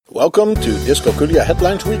Welcome to Dyscalculia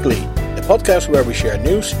Headlines Weekly, a podcast where we share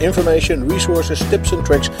news, information, resources, tips and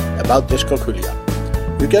tricks about dyscalculia.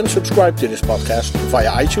 You can subscribe to this podcast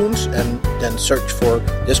via iTunes and then search for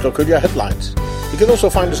Dyscalculia Headlines. You can also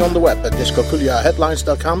find us on the web at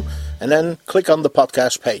dyscalculiaheadlines.com and then click on the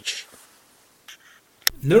podcast page.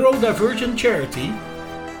 Neurodivergent charity,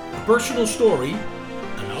 a personal story,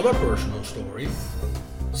 another personal story,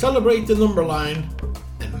 celebrate the number line,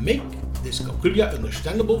 and make dyscalculia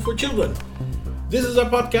understandable for children. This is our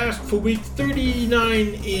podcast for week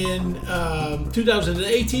 39 in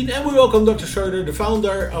 2018, and we welcome Dr. Schroeder, the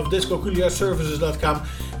founder of dyscalculiaservices.com,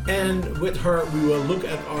 and with her we will look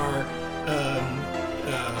at our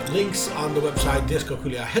links on the website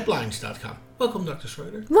dyscalculiaheadlines.com. Welcome, Dr.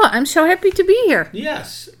 Schroeder. Well, I'm so happy to be here.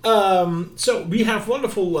 Yes. So we have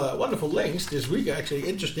wonderful links this week, actually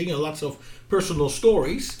interesting, and lots of personal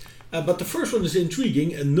stories. But the first one is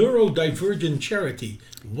intriguing, a neurodivergent charity.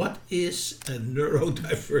 What is a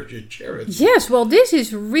neurodivergent charity? Yes, well, this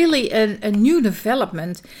is really a new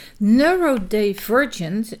development.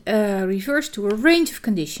 Neurodivergent refers to a range of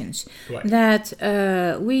conditions that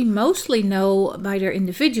we mostly know by their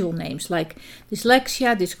individual names, like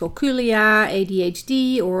dyslexia, dyscalculia,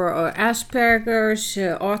 ADHD, or Asperger's,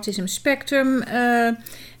 autism spectrum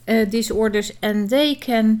disorders, and they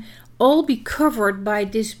can all be covered by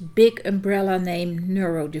this big umbrella name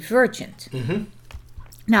neurodivergent. Mm-hmm.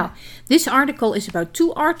 Now, this article is about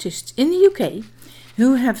two artists in the UK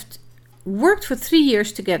who have worked for 3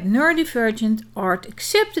 years to get neurodivergent art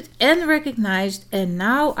accepted and recognized, and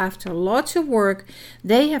now, after lots of work,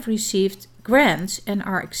 they have received grants and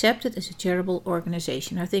are accepted as a charitable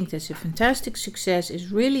organization. I think that's a fantastic success. It's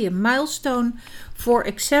really a milestone for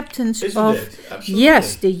acceptance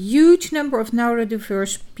yes, the huge number of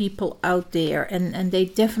neurodiverse people out there, and they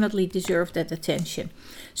definitely deserve that attention.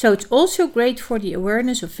 So it's also great for the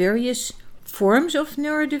awareness of various forms of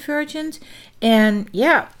neurodivergent, and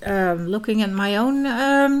looking at my own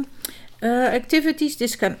activities,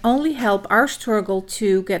 this can only help our struggle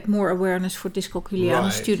to get more awareness for dyscalculia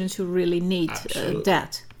and students who really need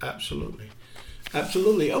that. Absolutely.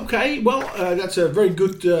 Okay, well, that's a very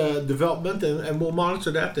good development, and we'll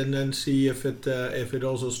monitor that and then see if it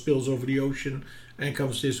also spills over the ocean and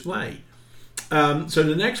comes this way. So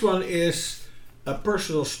the next one is a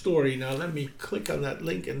personal story. Now let me click on that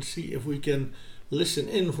link and see if we can listen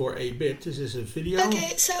in for a bit. This is a video.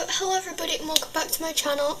 Okay, so hello everybody and welcome back to my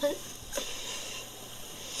channel. And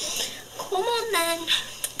come on then.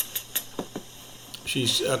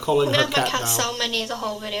 She's calling her cat now. My cat so many the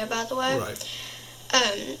whole video, by the way. Right.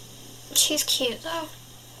 She's cute though,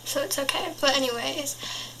 so it's okay. But anyways,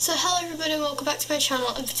 so hello everybody and welcome back to my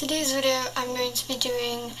channel. And for today's video, I'm going to be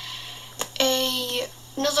doing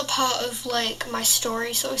another part of like my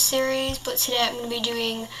story sort of series. But today I'm going to be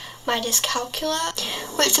doing my dyscalculia,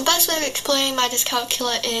 which the best way of explaining my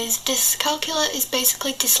dyscalculia is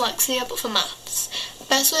basically dyslexia but for maths.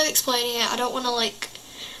 Best way of explaining it, I don't want to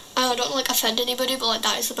offend anybody, but like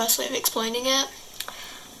that is the best way of explaining it.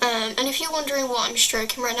 And if you're wondering what I'm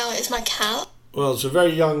stroking right now, it is my cat. Well, it's a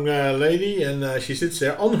very young lady, and she sits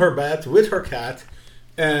there on her bed with her cat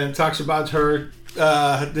and talks about her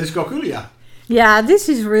dyscalculia. Yeah, this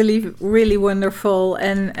is really, really wonderful,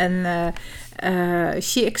 and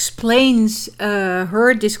she explains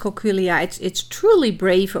her dyscalculia. It's truly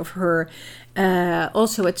brave of her,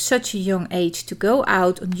 also at such a young age, to go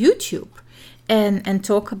out on YouTube and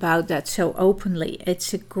talk about that so openly.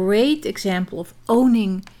 It's a great example of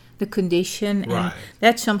owning the condition, and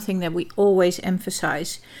that's something that we always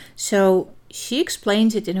emphasize. So she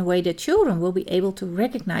explains it in a way that children will be able to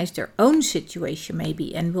recognize their own situation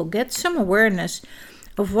maybe, and will get some awareness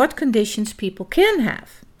of what conditions people can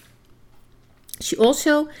have. She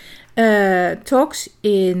also talks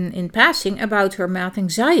in passing about her math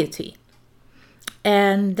anxiety.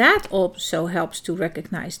 And that also helps to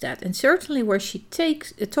recognize that. And certainly where she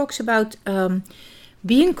talks about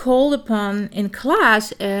being called upon in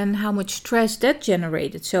class and how much stress that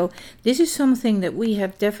generated. So this is something that we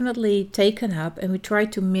have definitely taken up, and we try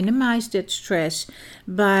to minimize that stress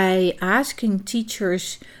by asking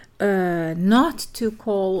teachers not to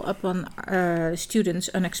call upon students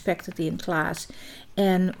unexpectedly in class.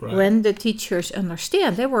 And when the teachers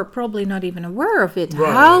understand, they were probably not even aware of it,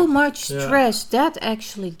 how much stress that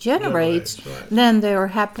actually generates, then they are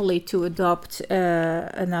happily to adopt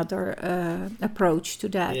another approach to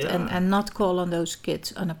that, and not call on those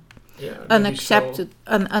kids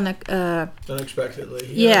unexpectedly.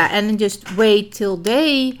 Yeah, and just wait till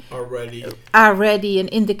they are ready and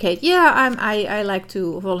indicate, I like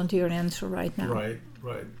to volunteer and answer right now.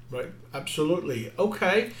 Right. Right, absolutely.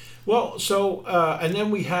 Okay, well, so, and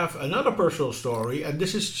then we have another personal story, and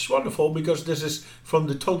this is just wonderful because this is from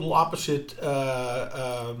the total opposite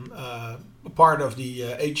part of the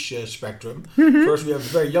age spectrum. First, we have a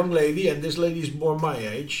very young lady, and this lady is more my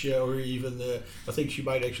age, or even, I think she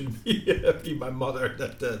might actually be my mother,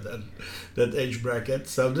 that age bracket.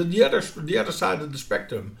 So the other side of the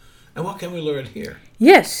spectrum. And what can we learn here?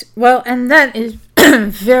 Yes, well, and that is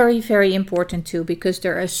very, very important too, because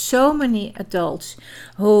there are so many adults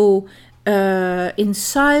who in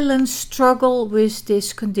silence struggle with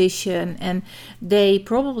this condition, and they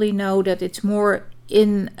probably know that it's more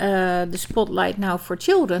in the spotlight now for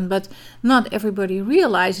children, but not everybody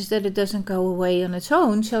realizes that it doesn't go away on its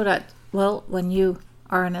own, so that, well, when you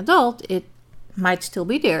are an adult, it might still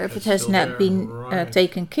be there if it has not been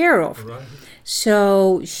taken care of. Right.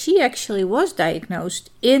 So she actually was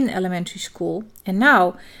diagnosed in elementary school, and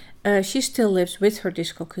now she still lives with her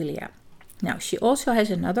dyscalculia. Now, she also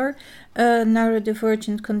has another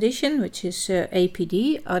neurodivergent condition, which is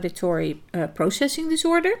APD, auditory processing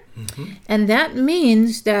disorder. Mm-hmm. And that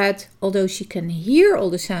means that although she can hear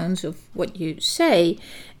all the sounds of what you say,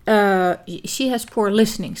 she has poor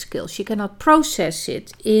listening skills. She cannot process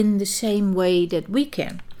it in the same way that we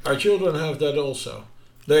can. Our children have that also.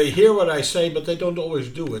 They hear what I say, but they don't always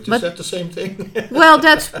do it. Is that the same thing? Well,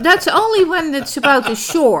 that's only when it's about the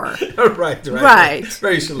shore. Right.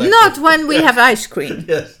 Very selective. Not when we have ice cream.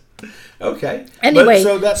 Yes. Okay. Anyway,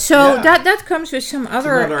 that comes with some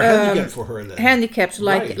other handicap for her then. Handicaps,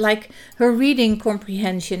 like her reading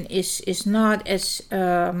comprehension is not as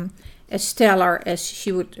stellar as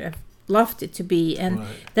she would have loved it to be, and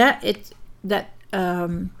that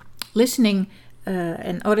listening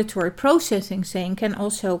and auditory processing thing can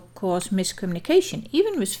also cause miscommunication,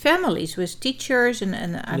 even with families, with teachers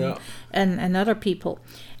and other people.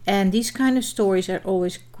 And these kind of stories are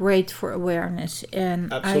always great for awareness.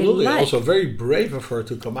 And absolutely, also very brave of her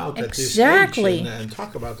to come out at this age and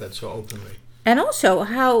talk about that so openly. And also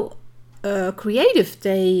how creative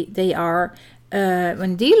they are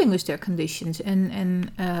when dealing with their conditions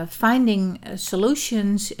and finding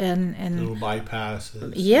solutions and little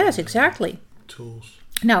bypasses. Yes, exactly. Tools.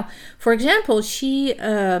 Now, for example, she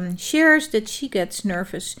shares that she gets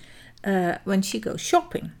nervous when she goes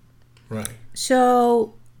shopping. Right.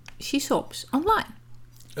 So she shops online,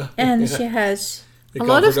 and she has the a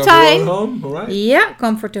lot of time. Her own home, right? Yeah,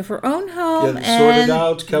 comfort of her own home, and sorted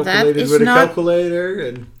out, calculated with a calculator,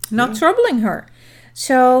 and not troubling her.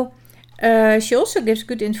 So. She also gives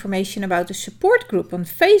good information about a support group on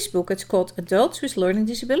Facebook. It's called Adults with Learning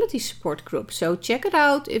Disabilities Support Group. So check it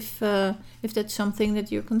out if that's something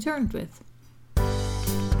that you're concerned with.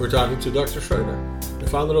 We're talking to Dr. Schroeder, the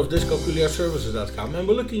founder of dyscalculiaservices.com, and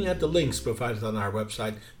we're looking at the links provided on our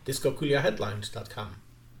website, dyscalculiaheadlines.com.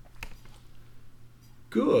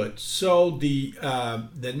 Good. So the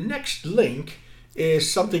next link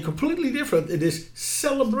is something completely different. It is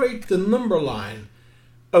Celebrate the Number Line.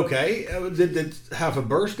 Okay, did it have a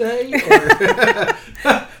birthday? Or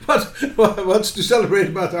what's to celebrate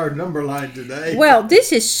about our number line today? Well,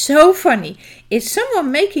 this is so funny. It's someone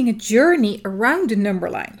making a journey around the number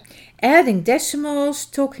line, adding decimals,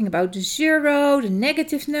 talking about the zero, the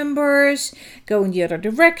negative numbers, going the other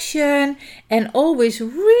direction, and always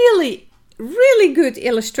really, really good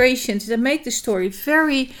illustrations that make the story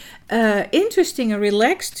very interesting and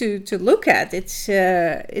relaxed to look at. It's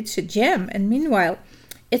a gem, and meanwhile,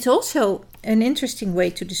 it's also an interesting way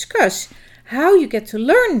to discuss how you get to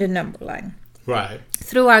learn the number line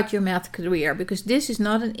throughout your math career, because this is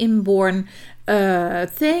not an inborn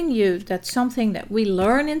thing. That's something that we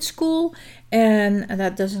learn in school, and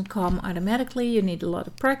that doesn't come automatically. You need a lot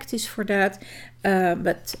of practice for that.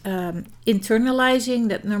 But internalizing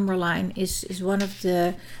that number line is one of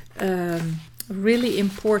the really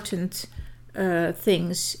important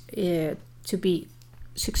things to be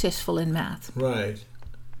successful in math. Right.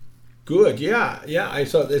 Good, yeah. I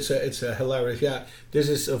thought it's a hilarious. Yeah, this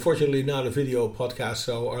is unfortunately not a video podcast,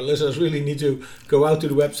 so our listeners really need to go out to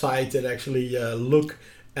the website and actually look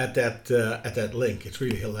at that link. It's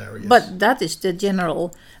really hilarious. But that is the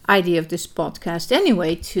general idea of this podcast,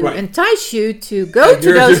 anyway, to entice you to go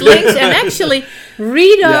to those links and actually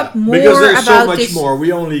read up more about this. Because there's so much more.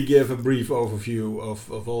 We only give a brief overview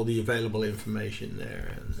of all the available information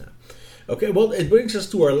there. And, okay, well, it brings us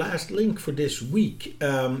to our last link for this week,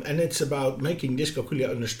 and it's about making dyscalculia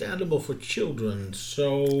understandable for children.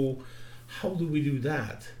 So, how do we do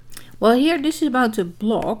that? Well, here, this is about the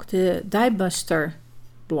blog, the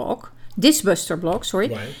Dysbuster blog, sorry.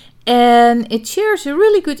 Right. And it shares a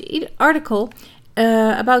really good article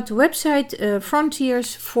about the website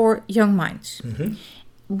Frontiers for Young Minds. Mm-hmm.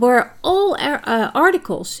 where all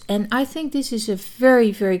articles, and I think this is a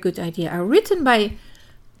very, very good idea, are written by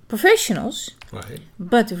professionals, Right.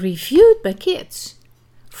 but reviewed by kids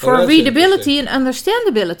for that's readability and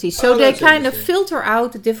understandability. So they that's kind of interesting. filter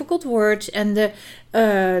out the difficult words and the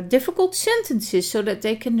difficult sentences so that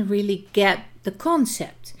they can really get the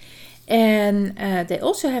concept. And they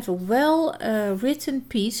also have a well-written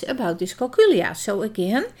piece about dyscalculia. So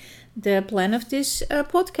again, the plan of this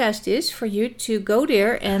podcast is for you to go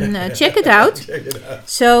there and check it out. Check it out.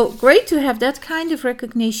 So great to have that kind of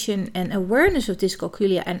recognition and awareness of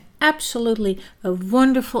dyscalculia, and absolutely a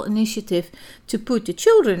wonderful initiative to put the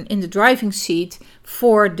children in the driving seat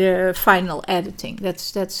for the final editing.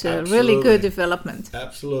 That's a really Absolutely. good development.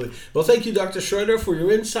 Absolutely. Well, thank you, Dr. Schroeder, for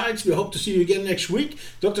your insights. We hope to see you again next week.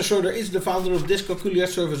 Dr. Schroeder is the founder of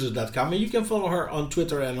dyscalculiaservices.com, and you can follow her on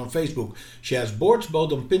Twitter and on Facebook. She has boards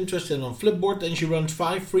both on Pinterest and on Flipboard, and she runs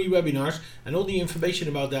 5 free webinars, and all the information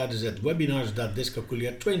about that is at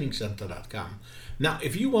webinars.dyscalculiatrainingcenter.com. Now,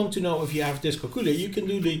 if you want to know if you have dyscalculia, you can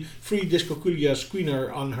do the free dyscalculia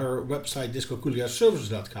screener on her website,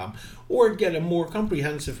 dyscalculiaservices.com, or get a more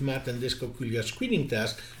comprehensive math and dyscalculia screening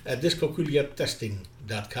test at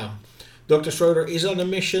dyscalculiatesting.com. Dr. Schroeder is on a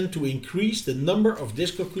mission to increase the number of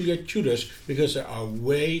dyscalculia tutors because there are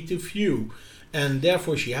way too few. And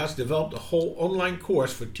therefore she has developed a whole online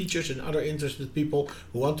course for teachers and other interested people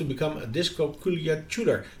who want to become a dyscalculia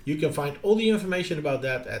tutor. You can find all the information about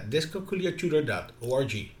that at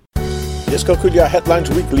dyscalculiatutor.org. Dyscalculia Headlines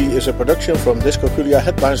Weekly is a production from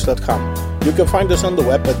dyscalculiaheadlines.com. You can find us on the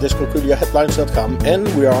web at dyscalculiaheadlines.com, and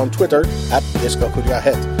we are on Twitter at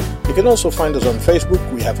dyscalculiahead. You can also find us on Facebook.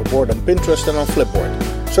 We have a board on Pinterest and on Flipboard.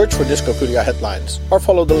 Search for Dyscalculia Headlines or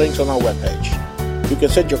follow the links on our webpage. You can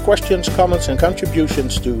send your questions, comments and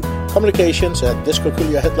contributions to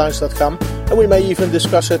communications@dyscalculiaheadlines.com, and we may even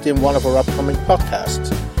discuss it in one of our upcoming podcasts.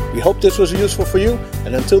 We hope this was useful for you,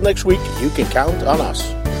 and until next week, you can count on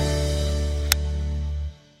us.